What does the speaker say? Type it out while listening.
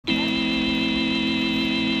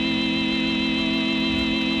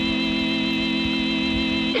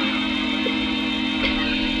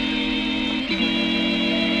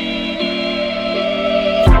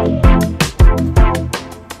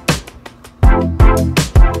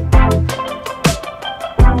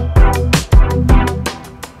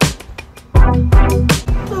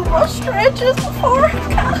just before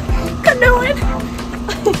canoeing.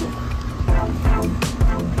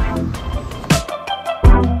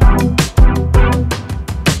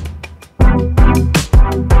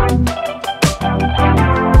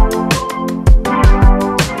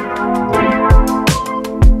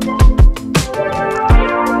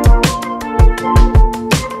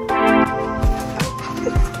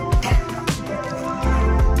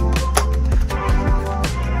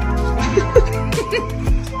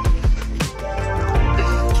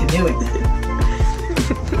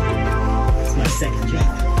 It's my second job.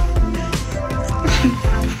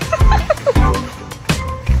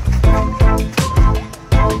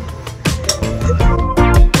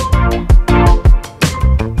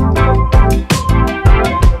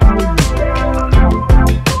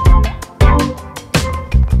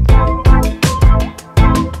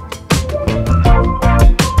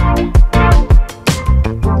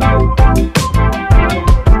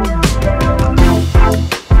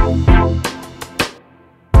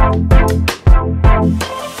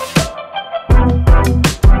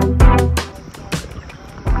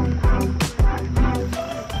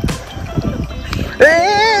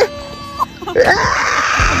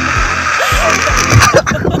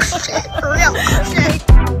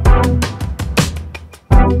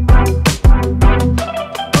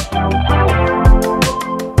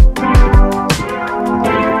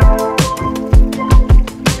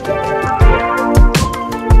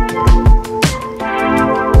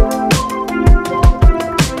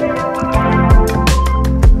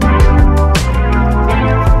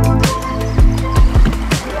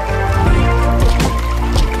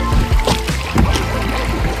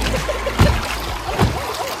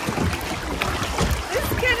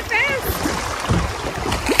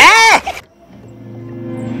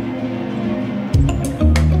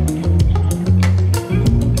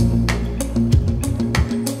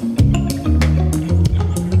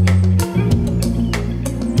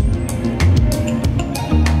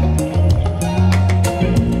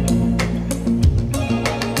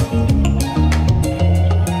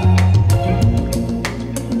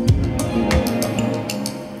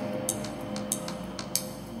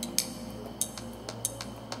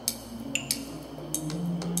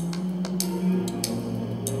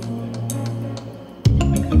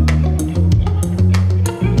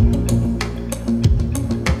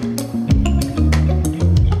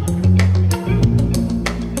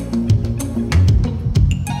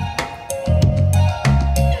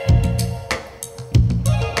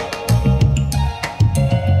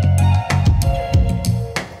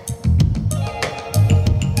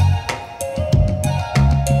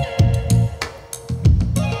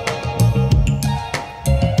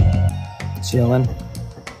 Chilling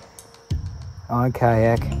on a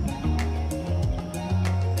kayak.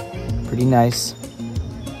 Pretty nice.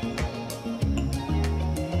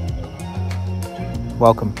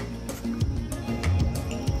 Welcome.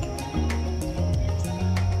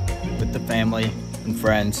 With the family and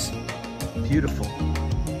friends. Beautiful.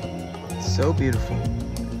 So beautiful.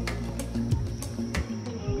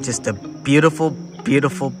 Just a beautiful,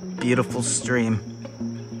 beautiful, beautiful stream.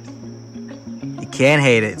 You can't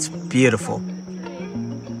hate it. It's beautiful.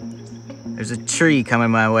 There's a tree coming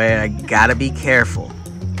my way. I gotta be careful.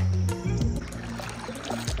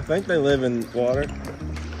 I think they live in water.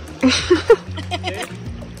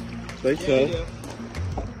 They so. Yeah,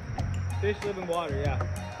 fish live in water, yeah.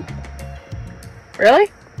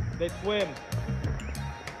 Really? They swim.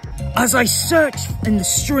 As I search in the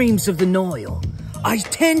streams of the Nile, I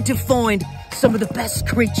tend to find some of the best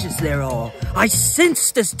creatures there are. I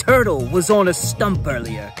sensed this turtle was on a stump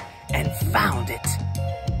earlier and found it.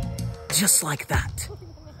 Just like that.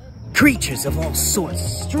 Creatures of all sorts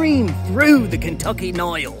stream through the Kentucky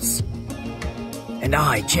Niles. And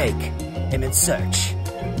I, Jake, am in search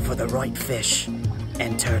for the right fish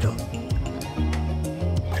and turtle.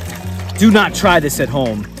 Do not try this at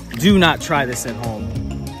home. Do not try this at home.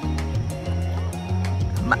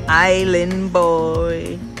 I'm an island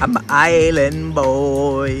boy. I'm an island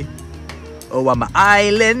boy. Oh, I'm an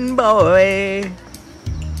island boy.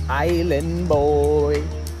 Island boy.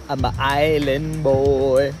 I'm an island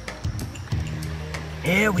boy.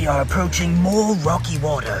 Here we are approaching more rocky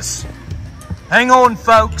waters. Hang on,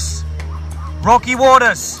 folks. Rocky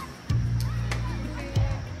waters.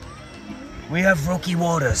 We have rocky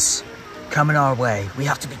waters coming our way. We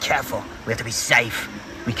have to be careful. We have to be safe.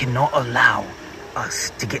 We cannot allow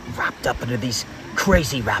us to get wrapped up into these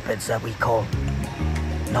crazy rapids that we call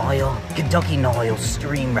Kentucky Nile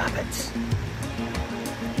stream rapids.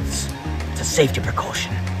 It's a safety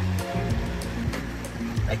precaution.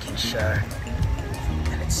 Making sure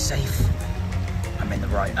that it's safe. I'm I'm in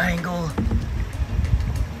the right angle.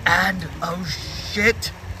 And, oh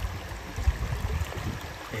shit.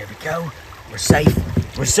 There we go. We're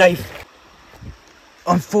safe. We're safe.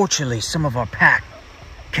 Unfortunately, some of our pack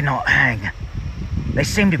cannot hang. They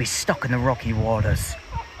seem to be stuck in the rocky waters.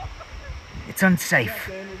 It's unsafe,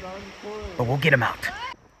 but we'll get them out.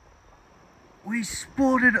 We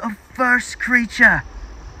spotted a first creature.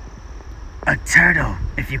 A turtle,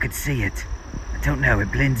 if you could see it. I don't know, it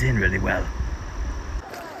blends in really well.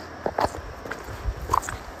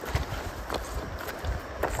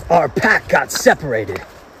 Our pack got separated.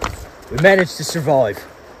 We managed to survive.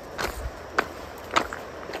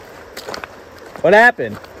 What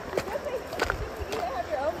happened?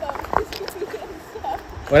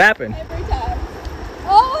 What happened? Every time.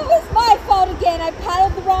 Oh, it was my fault again. I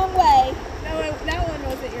paddled the wrong way. No, that one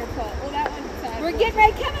wasn't your fault. Well, that one's sad. We're getting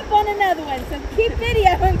ready to come up on another one, so keep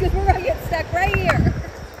videoing because we're going to get stuck right here.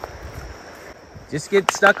 Just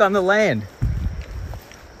get stuck on the land.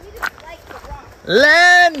 We just like the rock.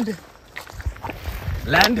 Land!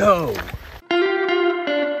 Land ho!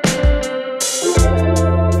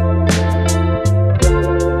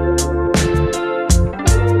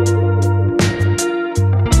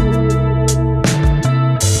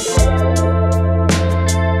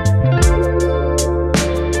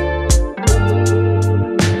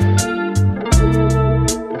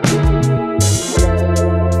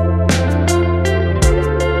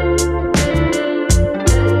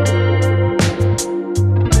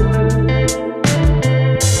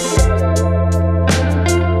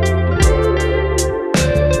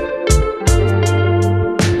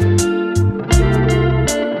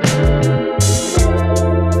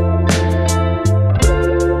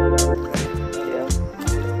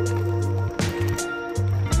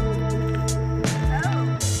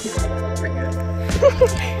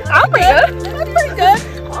 I'm pretty good. That's pretty good.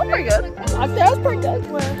 I'm pretty good. I said I was pretty good.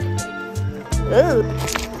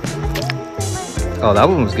 Oh, that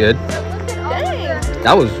one was good. Dang.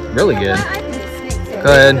 That was really good.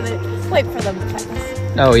 Go ahead. Wait for them to pass.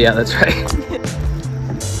 Oh, yeah, that's right.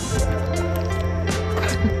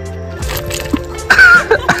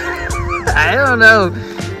 I don't know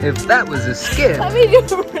if that was a skip. Let me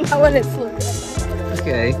do it now when it's looking.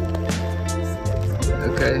 Okay.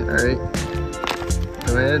 Okay, alright.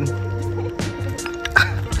 Go ahead.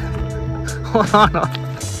 Hold on.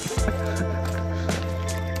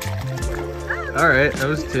 Alright, that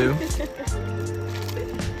was 2.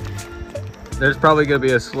 There's probably gonna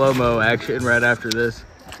be a slow-mo action right after this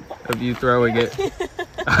of you throwing it.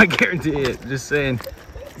 I guarantee it, just saying.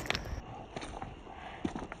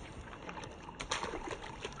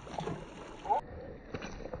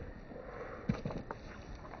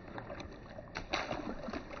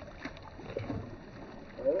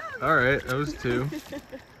 Alright, that was 2.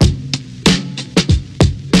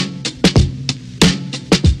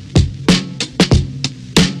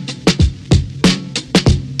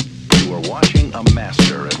 You are watching a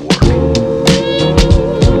master at work.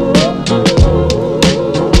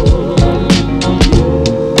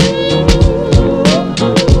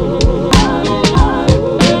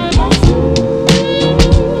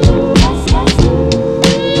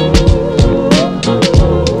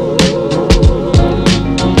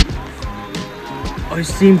 I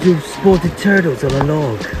seem to have spotted turtles on a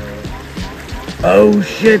log. Oh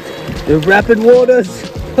shit! The rapid waters!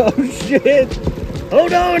 Oh shit!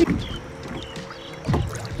 Hold on!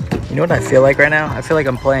 You know what I feel like right now? I feel like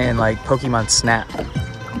I'm playing like Pokemon Snap.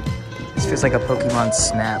 This feels like a Pokemon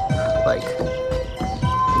Snap like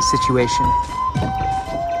situation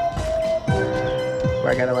where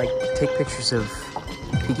I gotta like take pictures of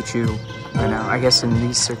Pikachu right now. I guess in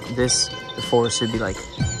the forest would be like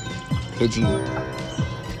Pidgey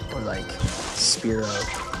or like Spearow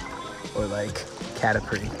or like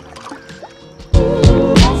Caterpie.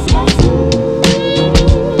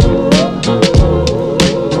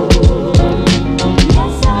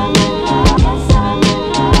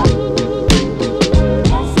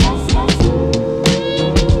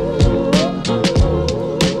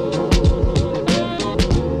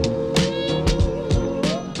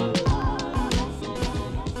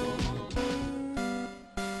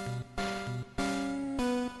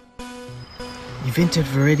 You've entered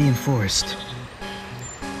Viridian Forest.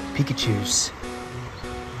 Pikachus,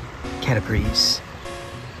 Caterpies,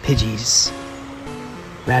 Pidgeys,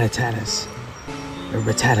 Rattatas, or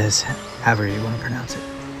Rattatas, however you want to pronounce it,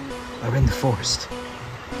 are in the forest.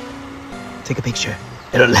 Take a picture.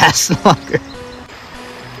 It'll last longer.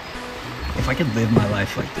 If I could live my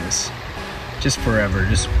life like this, just forever,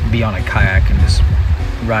 just be on a kayak and just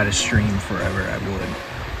ride a stream forever, I would.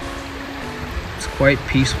 It's quite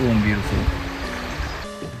peaceful and beautiful.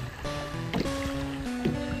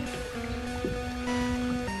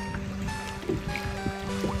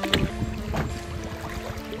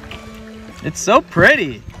 It's so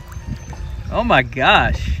pretty. Oh my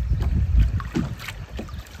gosh.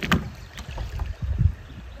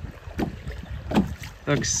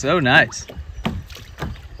 Looks so nice.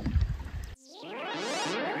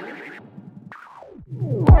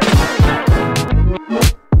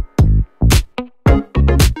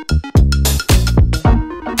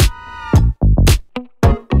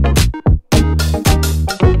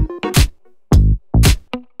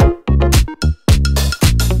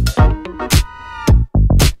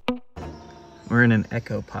 We're in an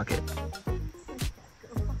echo pocket.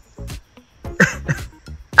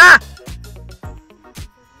 Ah!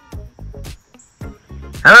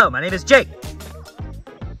 Hello, my name is Jake.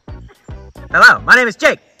 Hello, my name is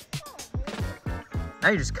Jake. Now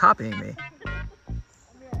you're just copying me.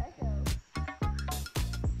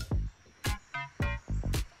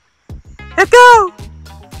 Echo!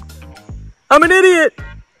 I'm an idiot!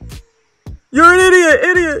 You're an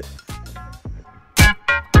idiot!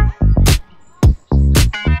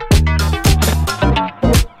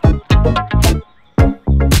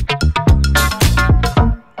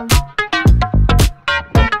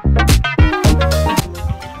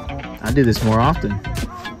 I do this more often.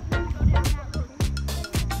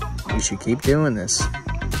 You should keep doing this.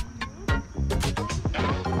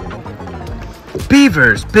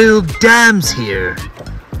 Beavers build dams here.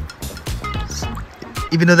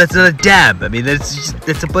 Even though that's not a dam. I mean,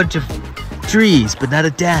 that's a bunch of trees, but not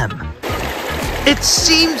a dam. It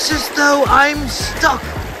seems as though I'm stuck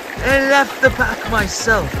and left the pack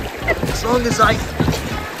myself. As long as I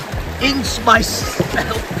inch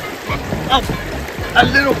myself up a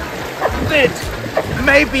little bit,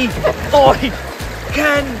 maybe I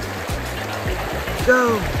can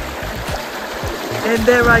go. And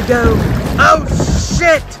there I go. Oh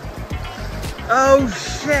shit! Oh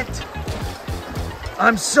shit!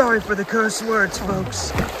 I'm sorry for the curse words,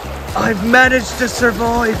 folks. I've managed to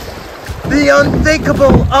survive the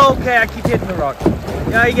unthinkable. Oh, okay, I keep hitting the rock.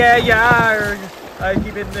 Yeah. I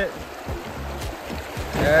keep hitting it.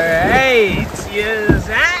 Alright, yes.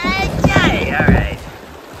 Okay, alright.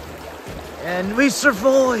 And we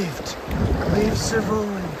survived. We've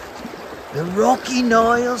survived the rocky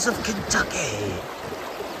Niles of Kentucky.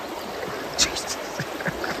 Jesus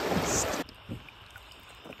Christ.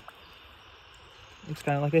 It's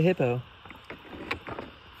kind of like a hippo.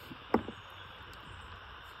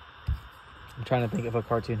 I'm trying to think of a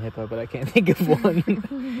cartoon hippo, but I can't think of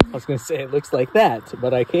one. I was going to say it looks like that,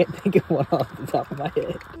 but I can't think of one off the top of my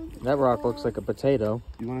head. That rock looks like a potato.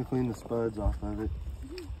 You want to clean the spuds off of it?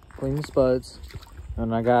 Clean the spuds.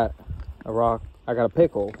 And I got a rock. I got a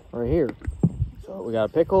pickle right here. So we got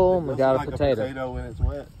a pickle and we got a potato. A potato when it's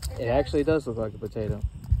wet. It actually does look like a potato.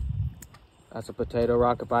 That's a potato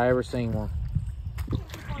rock if I ever seen one.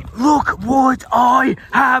 Look what I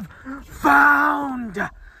have found!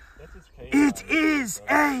 It is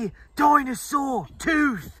a dinosaur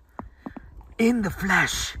tooth in the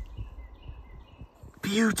flesh.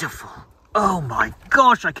 Beautiful. Oh my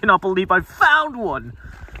gosh, I cannot believe I found one.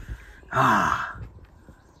 Ah,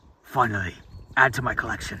 finally, add to my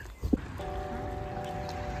collection.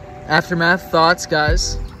 Aftermath thoughts,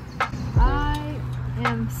 guys? I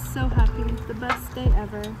am so happy. It's the best day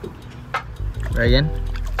ever. Reagan?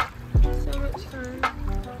 So much fun.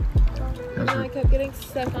 And I kept getting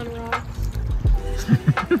stuck on rocks.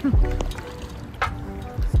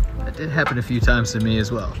 That did happen a few times to me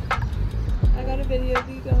as well. I got a video of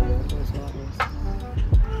you going over those waters.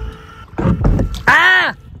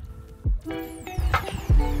 Ah!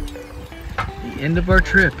 The end of our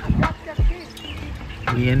trip.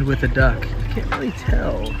 We end with a duck. You can't really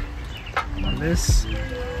tell on this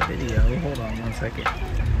video. Hold on one second.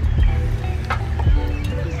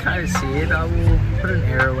 You can kind of see it. I will put an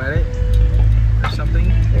arrow at it or something.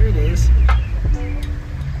 There it is.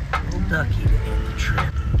 Little ducky to end the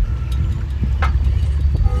trip.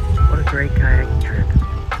 What a great kayaking trip.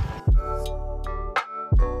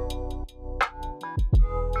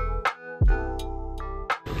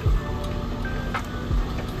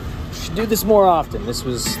 Should do this more often. This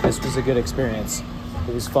was a good experience.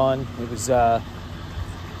 It was fun. It was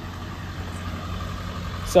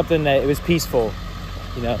something that it was peaceful,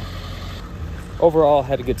 you know. Overall,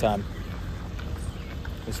 had a good time.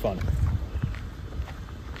 It was fun.